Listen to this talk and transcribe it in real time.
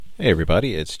Hey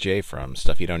everybody, it's Jay from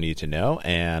Stuff You Don't Need to Know,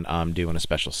 and I'm doing a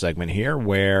special segment here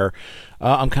where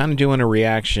I'm kind of doing a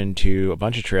reaction to a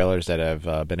bunch of trailers that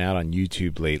have been out on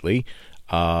YouTube lately.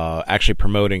 Actually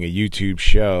promoting a YouTube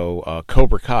show,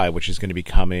 Cobra Kai, which is going to be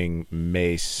coming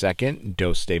May 2nd,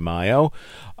 Dos de Mayo.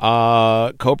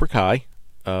 Cobra Kai,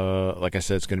 like I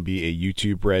said, it's going to be a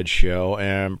YouTube Red show,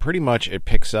 and pretty much it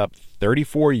picks up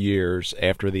 34 years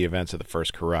after the events of the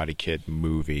first Karate Kid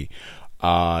movie.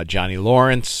 Johnny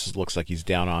Lawrence looks like he's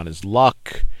down on his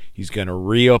luck. He's going to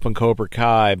reopen Cobra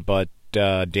Kai, but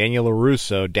Daniel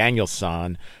LaRusso,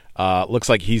 Daniel-san, looks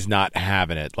like he's not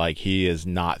having it. Like, he is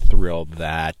not thrilled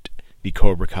that the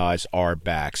Cobra Kais are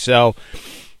back. So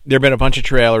there have been a bunch of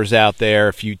trailers out there,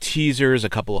 a few teasers, a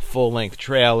couple of full-length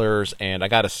trailers, and I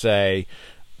got to say,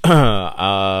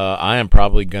 I am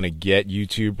probably going to get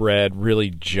YouTube Red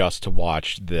really just to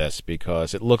watch this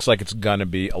because it looks like it's going to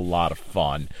be a lot of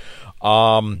fun.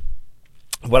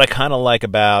 What I kind of like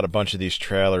about a bunch of these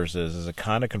trailers is it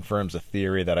kind of confirms a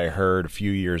theory that I heard a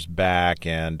few years back,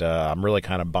 and I'm really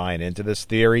kind of buying into this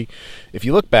theory. If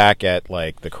you look back at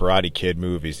like the Karate Kid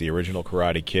movies, the original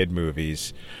Karate Kid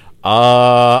movies,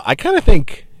 I kind of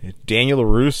think Daniel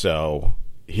LaRusso,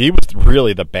 he was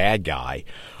really the bad guy.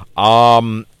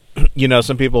 You know,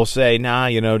 some people say, nah,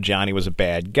 you know, Johnny was a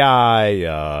bad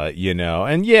guy, you know,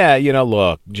 and yeah, you know,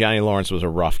 look, Johnny Lawrence was a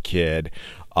rough kid.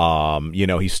 You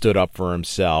know, he stood up for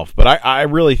himself. But I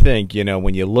really think, you know,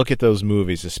 when you look at those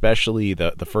movies, especially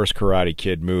the first Karate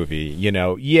Kid movie, you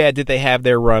know, yeah, did they have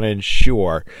their run-in?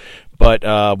 Sure. But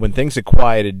when things had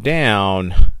quieted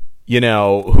down, you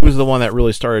know, who was the one that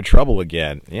really started trouble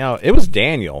again? You know, it was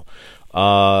Daniel.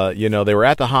 You know, they were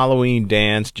at the Halloween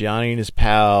dance, Johnny and his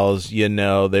pals, you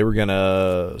know, they were going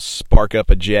to spark up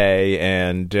a J,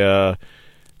 and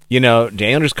you know,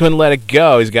 Daniel just couldn't let it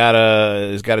go. He's got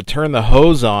to turn the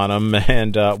hose on him.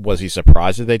 And was he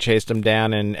surprised that they chased him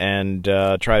down and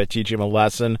try to teach him a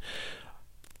lesson?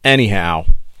 Anyhow,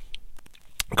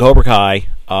 Cobra Kai.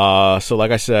 So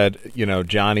like I said, you know,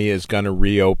 Johnny is going to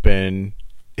reopen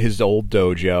his old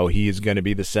dojo. He is going to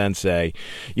be the sensei,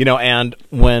 you know. And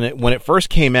when it first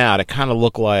came out, it kind of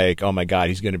looked like, oh my God,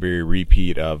 he's going to be a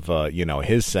repeat of you know,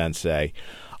 his sensei.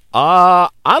 I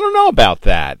don't know about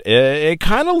that. It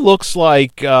kind of looks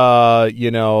like,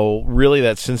 you know, really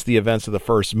that since the events of the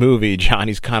first movie,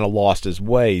 Johnny's kind of lost his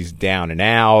way. He's down and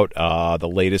out. The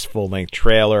latest full-length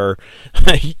trailer,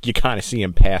 you kind of see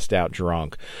him passed out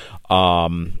drunk.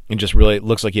 And just really it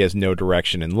looks like he has no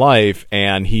direction in life.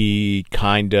 And he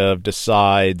kind of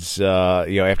decides, you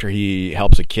know, after he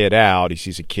helps a kid out, he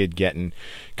sees a kid getting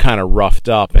kind of roughed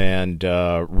up and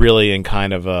really in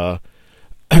kind of a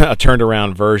turned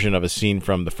around version of a scene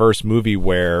from the first movie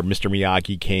where Mr.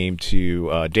 Miyagi came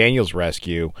to Daniel's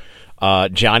rescue.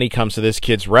 Johnny comes to this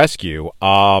kid's rescue.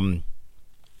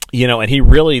 You know, and he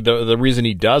really, the reason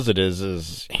he does it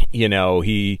is, you know,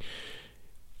 it's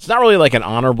not really like an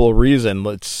honorable reason.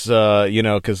 Let's, you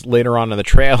know, because later on in the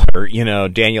trailer, you know,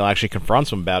 Daniel actually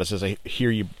confronts him about it. Says, "I hear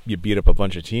you beat up a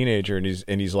bunch of teenagers,"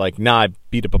 and he's like, "Nah, I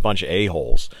beat up a bunch of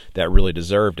a-holes that really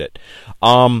deserved it."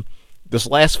 This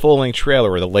last full-length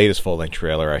trailer, or the latest full-length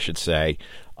trailer, I should say,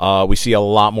 we see a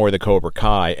lot more of the Cobra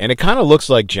Kai, and it kind of looks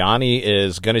like Johnny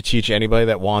is going to teach anybody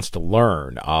that wants to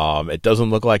learn. It doesn't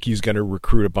look like he's going to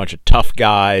recruit a bunch of tough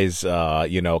guys,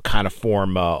 you know, kind of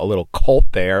form a little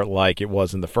cult there like it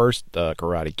was in the first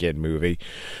Karate Kid movie.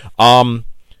 It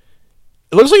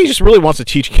looks like he just really wants to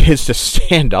teach kids to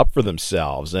stand up for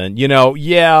themselves, and, you know,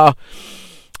 yeah,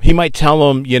 he might tell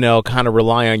them, you know, kind of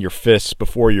rely on your fists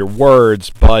before your words,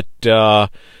 but,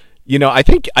 you know, I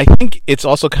think it's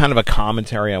also kind of a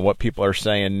commentary on what people are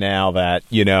saying now that,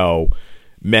 you know,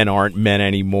 men aren't men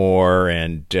anymore,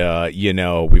 and, you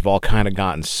know, we've all kind of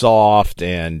gotten soft,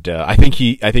 and I think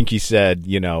he said,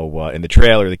 you know, in the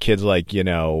trailer, the kid's like, you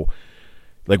know,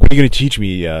 like, what are you going to teach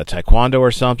me, taekwondo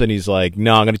or something? He's like,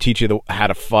 no, I'm going to teach you how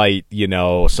to fight, you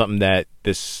know, something that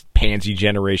this pansy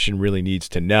generation really needs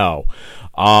to know.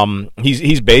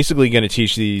 He's basically going to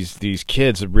teach these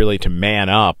kids really to man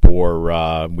up,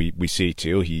 or we see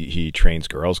too, he trains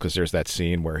girls, because there's that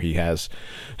scene where he has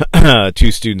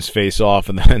two students face off,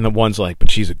 and the one's like, but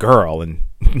she's a girl, and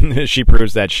she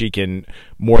proves that she can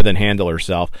more than handle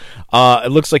herself.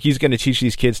 It looks like he's going to teach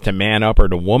these kids to man up or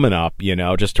to woman up, you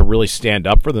know, just to really stand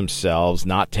up for themselves,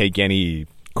 not take any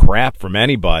crap from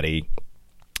anybody.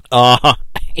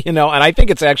 You know, and I think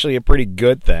it's actually a pretty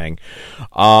good thing.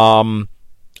 On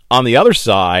the other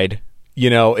side, you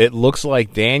know, it looks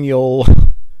like Daniel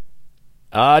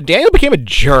became a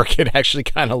jerk. It actually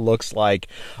kind of looks like.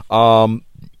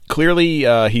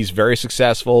 Clearly, he's very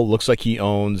successful. Looks like he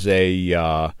owns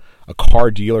a a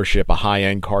car dealership, a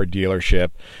high-end car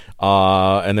dealership.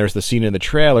 And there's the scene in the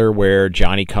trailer where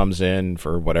Johnny comes in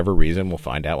for whatever reason. We'll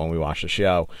find out when we watch the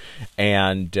show.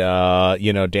 And,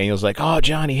 Daniel's like, oh,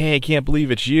 Johnny, hey, I can't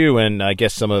believe it's you. And I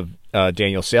guess some of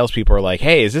Daniel's salespeople are like,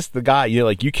 hey, is this the guy?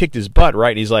 You kicked his butt,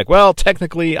 right? And he's like, well,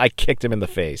 technically, I kicked him in the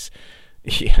face.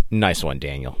 Yeah, nice one,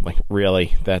 Daniel. Like,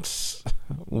 really? That's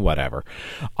whatever.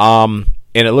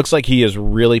 And it looks like he is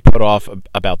really put off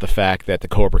about the fact that the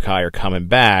Cobra Kai are coming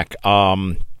back.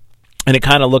 And it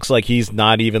kind of looks like he's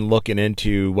not even looking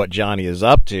into what Johnny is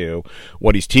up to,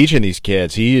 what he's teaching these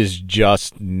kids. He is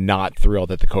just not thrilled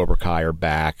that the Cobra Kai are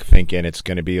back, thinking it's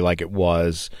going to be like it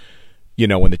was,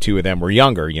 when the two of them were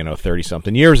younger,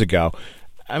 30-something years ago.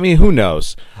 I mean, who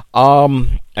knows?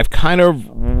 I've kind of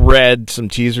read some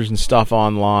teasers and stuff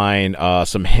online,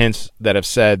 some hints that have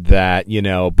said that,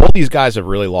 both these guys have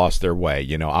really lost their way.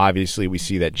 Obviously we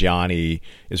see that Johnny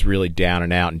is really down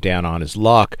and out and down on his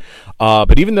luck.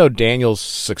 But even though Daniel's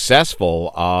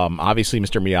successful, obviously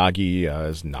Mr. Miyagi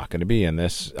is not going to be in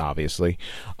this, obviously.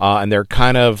 And they're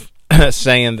kind of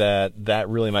saying that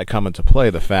really might come into play,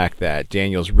 the fact that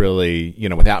Daniel's really,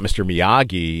 without Mr.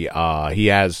 Miyagi, he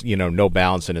has, no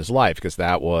balance in his life, because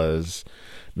that was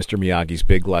Mr. Miyagi's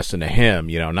big lesson to him,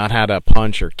 not how to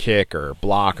punch or kick or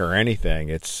block or anything.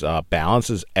 It's balance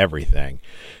is everything.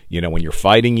 When you're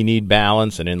fighting, you need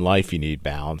balance, and in life, you need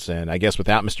balance. And I guess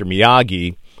without Mr.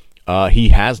 Miyagi, he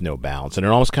has no balance. And it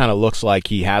almost kind of looks like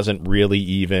he hasn't really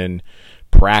even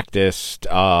practiced,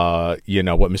 what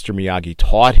Mr. Miyagi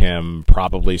taught him,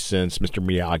 probably since Mr.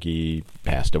 Miyagi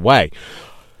passed away.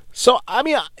 So, I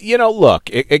mean, look,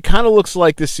 it kind of looks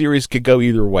like this series could go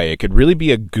either way. It could really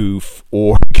be a goof,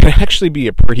 or it could actually be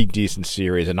a pretty decent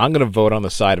series, and I'm going to vote on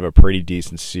the side of a pretty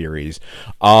decent series.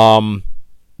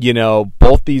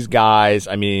 Both these guys,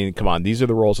 I mean, come on, these are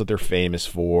the roles that they're famous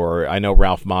for. I know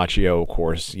Ralph Macchio, of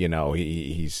course, he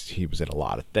was in a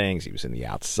lot of things. He was in The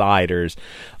Outsiders.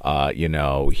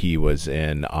 He was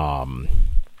in,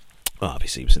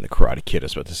 obviously he was in The Karate Kid. I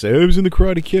was about to say, I was in The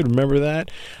Karate Kid. Remember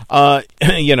that?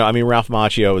 Ralph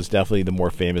Macchio is definitely the more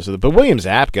famous of it. But William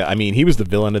Zabka, I mean, he was the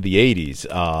villain of the 80s.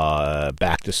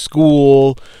 Back to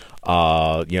School.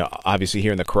 Obviously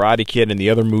here in The Karate Kid, and the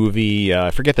other movie,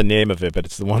 I forget the name of it, but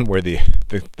it's the one where the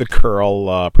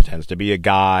girl pretends to be a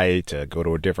guy to go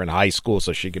to a different high school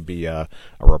so she could be a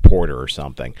reporter or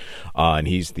something. And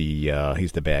he's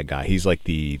the bad guy. He's like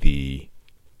the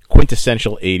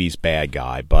quintessential 80s bad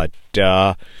guy. But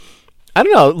I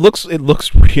don't know. It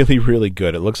looks really, really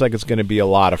good. It looks like it's going to be a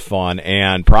lot of fun,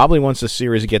 and probably once the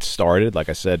series gets started, like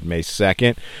I said, May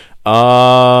 2nd.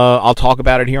 I'll talk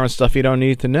about it here on Stuff You Don't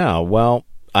Need to Know. Well,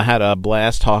 I had a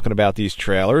blast talking about these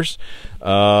trailers.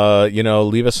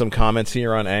 Leave us some comments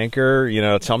here on Anchor.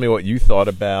 Tell me what you thought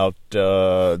about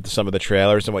some of the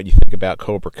trailers and what you think about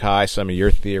Cobra Kai, some of your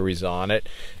theories on it.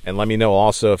 And let me know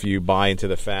also if you buy into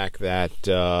the fact that,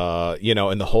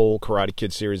 in the whole Karate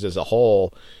Kid series as a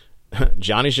whole,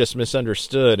 Johnny's just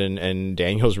misunderstood and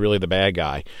Daniel's really the bad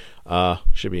guy.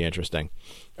 Should be interesting.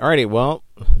 Alrighty, well,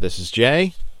 this is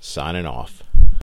Jay, signing off.